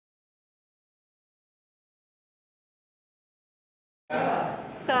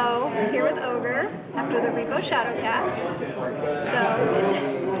So, here with Ogre after the Repo shadowcast. So,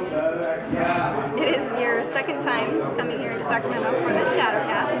 it is your second time coming here to Sacramento for this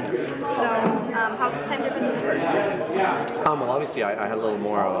shadowcast. So, how's this time different than the first? Well, obviously, I had a little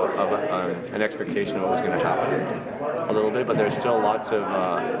more of an expectation of what was going to happen a little bit, but there's still lots of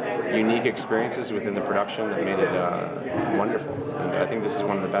unique experiences within the production that made it wonderful. And I think this is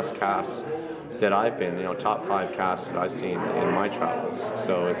one of the best casts that I've been, top 5 casts that I've seen in my travels.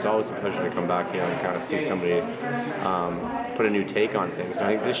 So it's always a pleasure to come back here and kind of see somebody put a new take on things. And I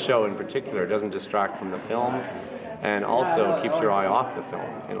think this show in particular doesn't distract from the film and also keeps your eye off the film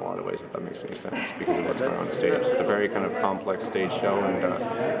in a lot of ways, if that makes any sense, because of what's going on stage. It's a very kind of complex stage show,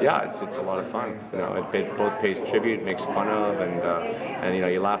 and yeah, it's a lot of fun. It both pays tribute, it makes fun of, and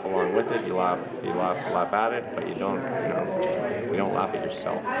you laugh along with it. You laugh at it, but you don't laugh at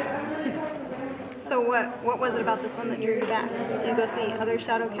yourself. So what was it about this one that drew you back? Do you go see other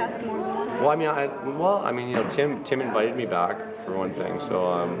shadowcasts more than once? Well, Tim invited me back for one thing,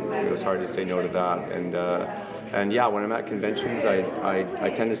 so it was hard to say no to that. And yeah, when I'm at conventions, I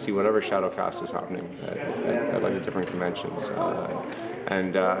tend to see whatever shadowcast is happening at like the different conventions.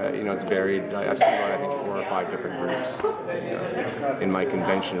 It's varied. I've seen about, I think, 4 or 5 different groups in my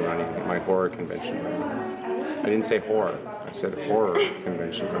convention running, my horror convention running. I didn't say horror, I said horror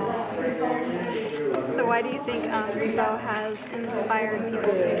convention. So why do you think Repo has inspired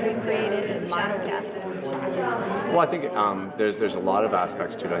people to recreate it as a shadowcast? Well, I think there's a lot of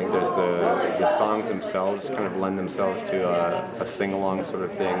aspects to it. I think there's the songs themselves kind of lend themselves to a sing-along sort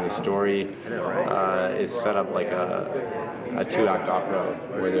of thing. The story is set up like a 2-act opera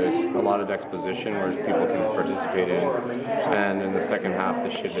where there's a lot of exposition where people can participate in, and in the second half the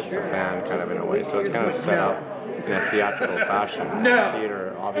shit hits the fan kind of in a way. So it's kind of set up in a theatrical fashion.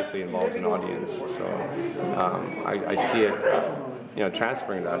 Theater obviously involves an audience, so I see it,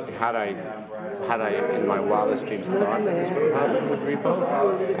 transferring that. Had I in my wildest dreams thought that this would happen with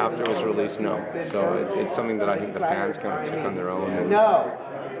Repo after it was released? No. So it's something that I think the fans kind of took on their own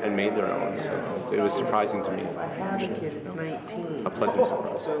and made their own. So it was surprising to me. A pleasant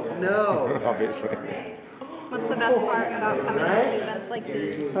surprise. No. Obviously. What's the best part about coming to events like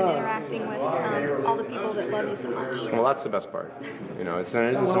these and interacting with all the people that love you so much? Well, that's the best part. It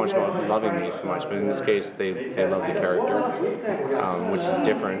isn't so much about loving me so much, but in this case, they love the character, which is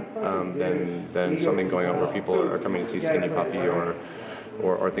different than something going on where people are coming to see Skinny Puppy or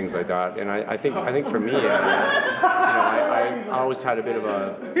things like that. And I think for me, I always had a bit of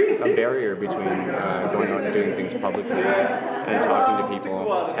a barrier between going out and doing things publicly and talking to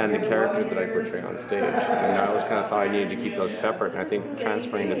people and the character that I portray on stage. And I always kind of thought I needed to keep those separate. And I think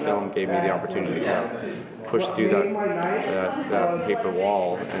transferring to film gave me the opportunity to kind of push through that paper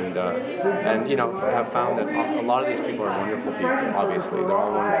wall and have found that a lot of these people are wonderful people. Obviously, they're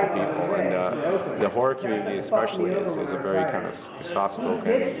all wonderful people, and the horror community especially is a very kind of soft-spoken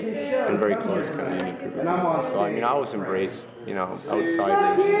and very close kind of unique group of people. So I always embrace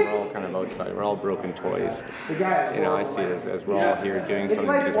outsiders. We're all kind of outside. We're all broken toys. I see it as we're all here doing something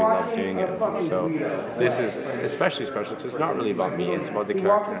because we love doing it. And so this is especially special because it's not really about me. It's about the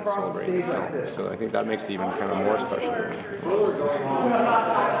character and celebrating the film. So I think that makes it even kind of more special to me.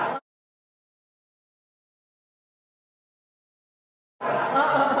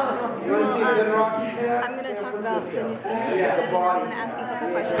 I'm going to talk about the new Skinny Puppy decision. I'm going to ask you a couple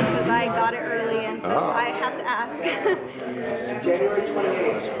questions because I got it early, and so I have to ask.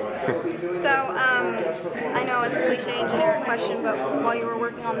 So, I know it's a cliche and generic question, but while you were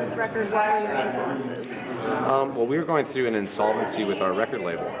working on this record, what were your influences? Well, we were going through an insolvency with our record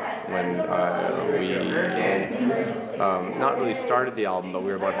label when we not really started the album, but we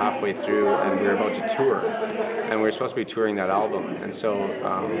were about halfway through and we were about to tour. And we were supposed to be touring that album. And so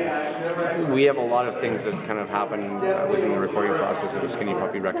we have a lot of things that kind of happen within the recording process of a Skinny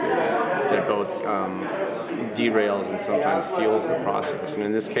Puppy record that both derails and sometimes fuels the process. And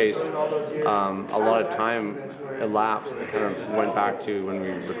in this case, a lot of time elapsed that kind of went back to when we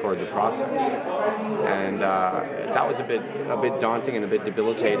recorded the process. And that was a bit daunting and a bit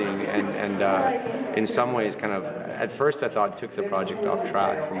debilitating, and in some ways kind of, at first I thought took the project off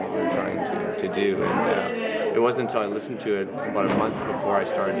track from what we were trying to do. And it wasn't until I listened to it about a month before I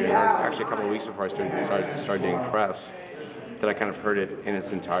started doing, actually a couple of weeks before I started doing press, that I kind of heard it in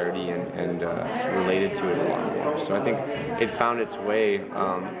its entirety and related to it a lot more. So I think it found its way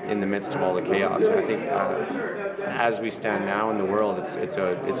in the midst of all the chaos. And I think as we stand now in the world, it's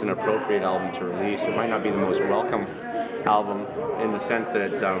an appropriate album to release. It might not be the most welcome album in the sense that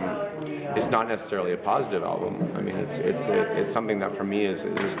it's it's not necessarily a positive album. I mean, it's something that for me is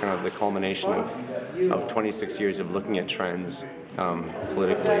kind of the culmination of 26 years of looking at trends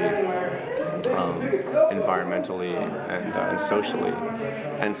politically, environmentally, and socially,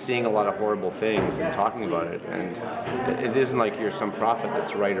 and seeing a lot of horrible things and talking about it. And it isn't like you're some prophet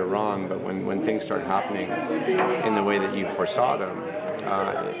that's right or wrong, but when things start happening in the way that you foresaw them,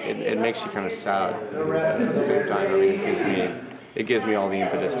 it makes you kind of sad at the same time. I mean, it gives me all the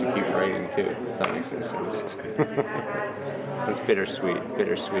impetus to keep writing too, if that makes any sense. It's bittersweet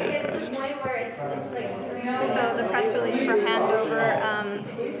at best. So the press release for hanDover,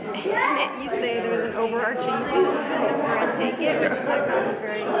 in it you say there's an overarching theme of hanDover and take it, which I found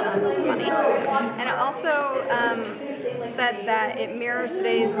very funny. And it also said that it mirrors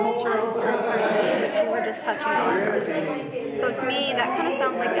today's culture of uncertainty, which you were just touching on. So to me, that kind of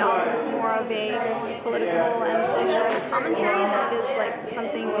sounds like the album is more of a political and social commentary than it is like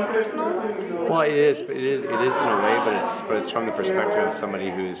something personal. Well, it is in a way, but it's from the perspective of somebody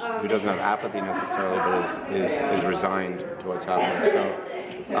who doesn't have apathy necessarily, but is resigned to what's happening. So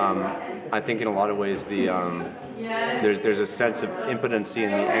I think in a lot of ways there's a sense of impotency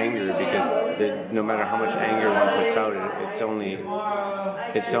in the anger, because no matter how much anger one puts out, it's only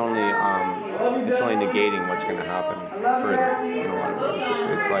negating what's going to happen further. In a lot of ways,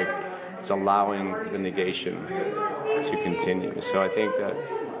 it's like it's allowing the negation to continue. So I think that,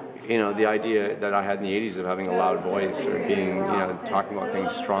 you know, the idea that I had in the 80s of having a loud voice or being, you know, talking about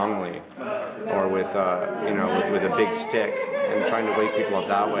things strongly, or with with a big stick and trying to wake people up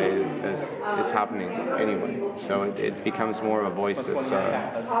that way is happening anyway. So it becomes more of a voice that's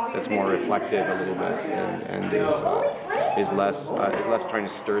more reflective a little bit, and is less trying to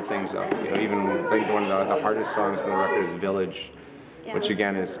stir things up. You know, even I think one of the hardest songs on the record is "Village," which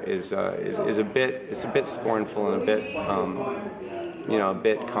again is a bit scornful and a bit a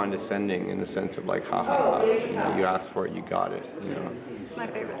bit condescending in the sense of like, ha ha ha, you know, you asked for it, you got it. You know. It's my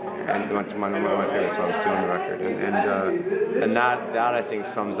favorite song. And one of my favorite songs too on the record. And that I think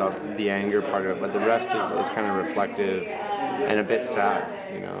sums up the anger part of it. But the rest is kind of reflective and a bit sad.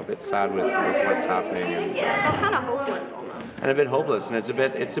 You know, a bit sad with what's happening. And, yeah, it felt kind of hopeless almost. And a bit hopeless, and it's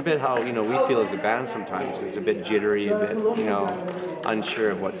a bit how, you know, we feel as a band sometimes. It's a bit jittery, a bit, you know,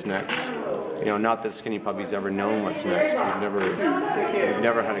 unsure of what's next. You know, not that Skinny Puppy's ever known what's next. We've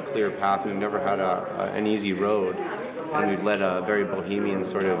never had a clear path. We've never had an easy road, and we've led a very bohemian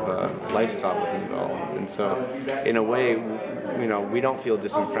sort of lifestyle within it all. And so, in a way, you know, we don't feel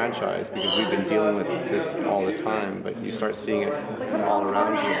disenfranchised because we've been dealing with this all the time. But you start seeing it all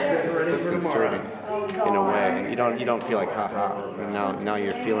around you, it's disconcerting in a way. You don't feel like, haha. Now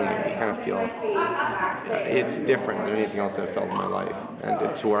you're feeling it. You kind of feel it's different than anything else I've felt in my life, and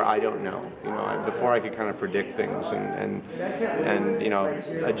to where I don't know. You know, before I could kind of predict things and you know,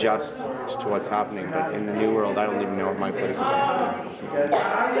 adjust to what's happening. But in the new world, I don't even know what my place is. I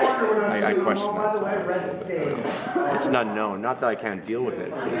question that sometimes. It's an unknown. Not that I can't deal with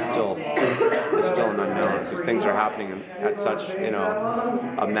it, but it's still an unknown because things are happening at such, you know,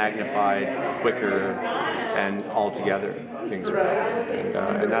 a magnified, quicker, and altogether things are happening,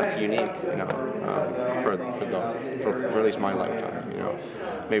 and that's unique, you know, for at least my lifetime. You know,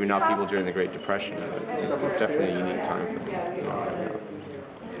 maybe not people during the Great Depression, but it's definitely a unique time for me. You know, right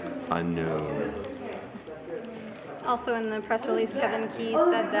now. Unknown. Also in the press release, Kevin Key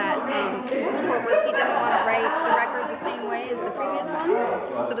said that, quote was, he didn't want to write the record the same way as the previous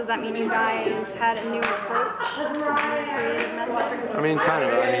ones. So does that mean you guys had a new approach, a new creative method? I mean, kind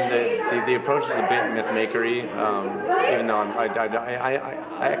of. I mean, the approach is a bit myth-makery, even though I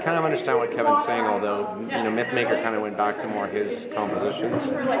kind of understand what Kevin's saying, although, you know, Mythmaker kind of went back to more his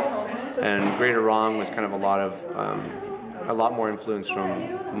compositions. And Great or Wrong was kind of a lot more influence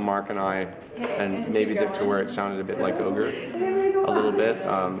from Mark and I, and maybe to where it sounded a bit like Ogre, a little bit.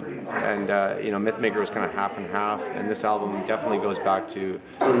 You know, Mythmaker was kind of half and half, and this album definitely goes back to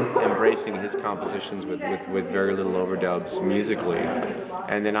embracing his compositions with very little overdubs musically.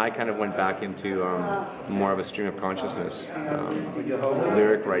 And then I kind of went back into more of a stream of consciousness,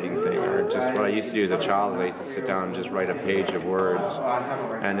 lyric writing thing, or just what I used to do as a child is I used to sit down and just write a page of words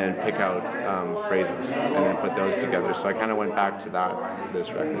and then pick out phrases and then put those together. So I kind of went back to that for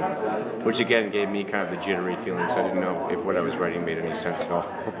this record, which again gave me kind of the jittery feeling, so I didn't know if what I was writing made any sense at all.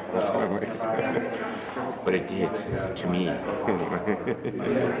 That's my way. But it did, to me.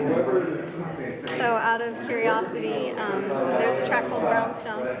 So out of curiosity, there's a track called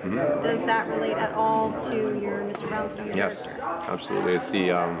Brownstone. Mm-hmm. Does that relate at all to your Mr. Brownstone character? Yes, absolutely. It's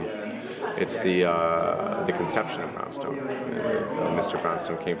the conception of Brownstone. Mr.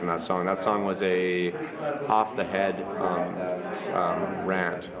 Brownstone came from that song. That song was a off-the-head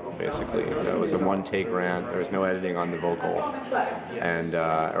rant, basically. It was a one-take rant. There was no editing on the vocal, and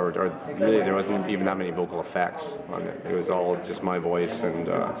or really there wasn't even that many vocal effects on it. It was all just my voice and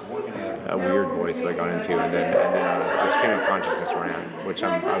a weird voice that I got into, and then a stream of consciousness rant, which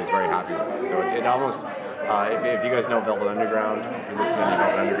I was very happy with. So it almost. If you guys know Velvet Underground, if you listen to any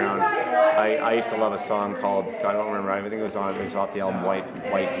Velvet Underground, I used to love a song called, I don't remember, I think it was off the album White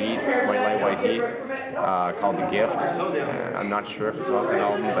Heat, called The Gift. I'm not sure if it's off the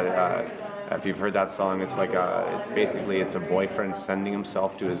album, but if you've heard that song, it's like basically it's a boyfriend sending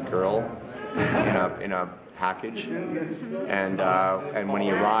himself to his girl in a package, and when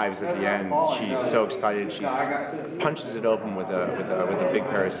he arrives at the end, she's so excited she punches it open with a big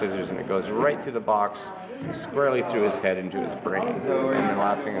pair of scissors, and it goes right through the box, squarely through his head into his brain. And the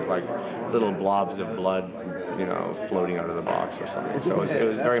last thing is like little blobs of blood, floating out of the box or something. So it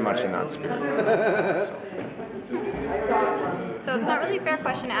was very much in that spirit. So it's not really a fair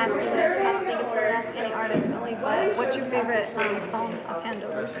question to ask you this. I don't think it's fair to ask any artist really, but what's your favorite song of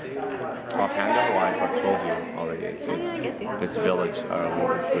hanDover? Off hanDover? Well, I've told you already. I guess you have. It's Village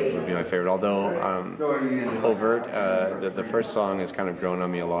would be my favorite. Although Overt, the first song has kind of grown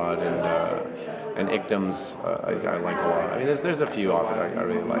on me a lot, and Ictums I like a lot. I mean, there's a few off it I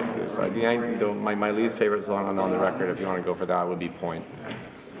really like. My least favorite song on the record, if you want to go for that, would be Point.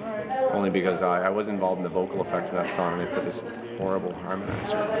 Only because I was involved in the vocal effect in that song, and they put this horrible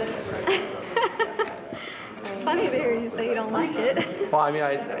harmonizer. It's funny to hear you say you don't like it. Well, I mean,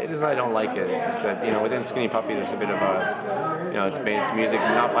 it isn't I don't like it. It's just that within Skinny Puppy, there's a bit of a, it's music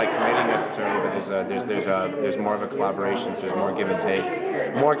not by committee necessarily, but there's more of a collaboration. So there's more give and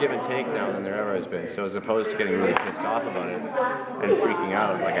take now than there ever has been. So as opposed to getting really pissed off about it and freaking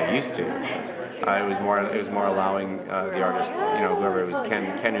out like I used to. It was more allowing the artist, whoever it was,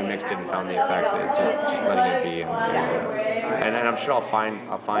 Ken who mixed it and found the effect, just letting it be, and I'm sure I'll find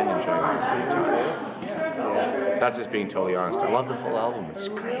enjoyment at the same time. That's just being totally honest. I love the whole album. It's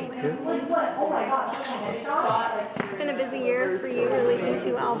great. It's excellent. It's been a busy year for you, releasing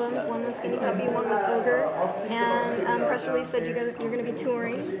 2 albums, one with Skinny Puppy, one with Ogre, and press release said you're going to be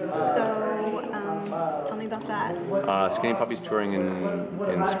touring. So tell me about that. Skinny Puppy's touring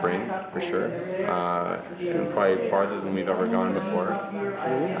in spring for sure, and probably farther than we've ever gone before.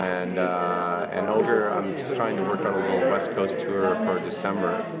 And Ogre, I'm just trying to work out a little West Coast tour for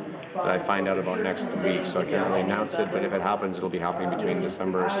December that I find out about next week, so I can't really announce it, but if it happens, it'll be happening between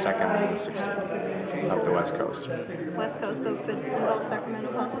December 2nd and the 16th up the West Coast. West Coast, so could involve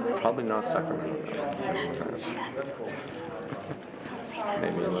Sacramento possibly? Probably not Sacramento. Don't say that. Don't say that.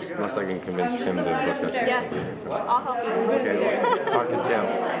 Maybe, unless I can convince Tim to book us. Yes, I'll help you. Okay, well, talk to Tim.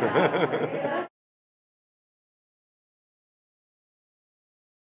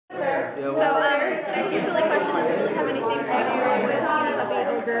 So, silly question doesn't really have anything to do with Skinny Puppy,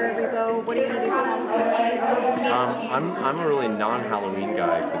 Ogre, Repo. What are you going to do for Halloween? I'm a really non-Halloween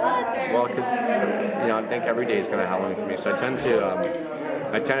guy. Because I think every day is kind of Halloween for me. So I tend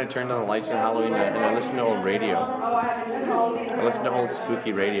to turn down the lights on Halloween and I listen to old radio. I listen to old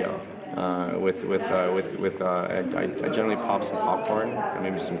spooky radio. I generally pop some popcorn and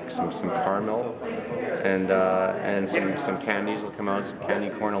maybe some caramel, and some candies will come out. Some candy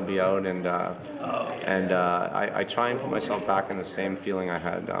corn will be out, and I try and put myself back in the same feeling I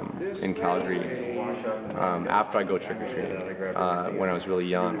had in Calgary after I go trick or treating when I was really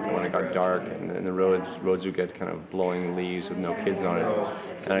young, when it got dark and the roads would get kind of blowing leaves with no kids on it,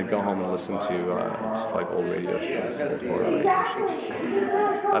 and I'd go home and listen to like old radio shows, old horror radio shows.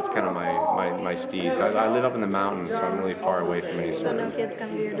 That's kind of my steez. I live up in the mountains, so I'm really far away from any sort of... So no kids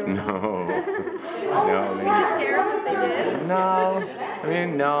come to your door? No. No. Would you scare them if they did? No.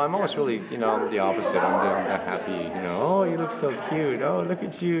 I'm almost really, the opposite. I'm the happy, oh, you look so cute. Oh, look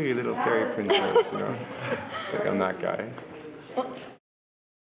at you, you little fairy princess, It's like, I'm that guy.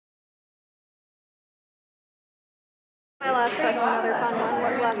 My last question, another fun one.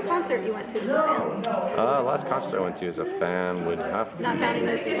 What was the last concert you went to as a fan? Last concert I went to as a fan would have to Not counting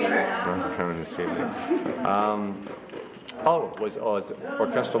this evening. Not counting this evening. It was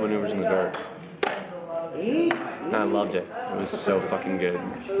Orchestral Maneuvers in the Dark. I loved it. It was so fucking good.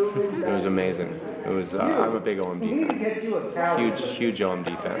 It was amazing. It was. I'm a big OMD fan. Huge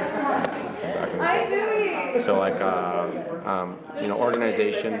OMD fan. From back in the day. So like,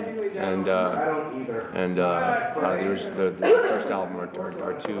 Organization and there's the first album are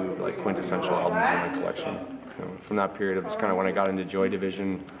 2 like quintessential albums in my collection. From that period of, it's kind of when I got into Joy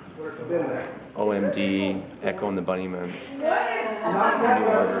Division, OMD, Echo and the Bunnymen, New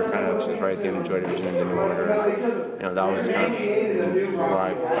Order, kind of, which is right at the end of Joy Division and the New Order. That was kind of where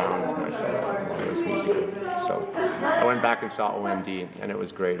I found I saw all those music. So I went back and saw OMD, and it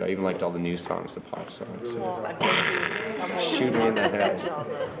was great. I even liked all the new songs, the pop songs. So. Shoot me in the head.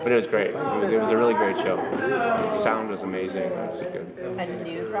 But it was great. It was a really great show. The sound was amazing. It was good.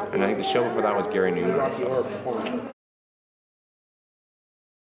 And I think the show before that was Gary Newman. So.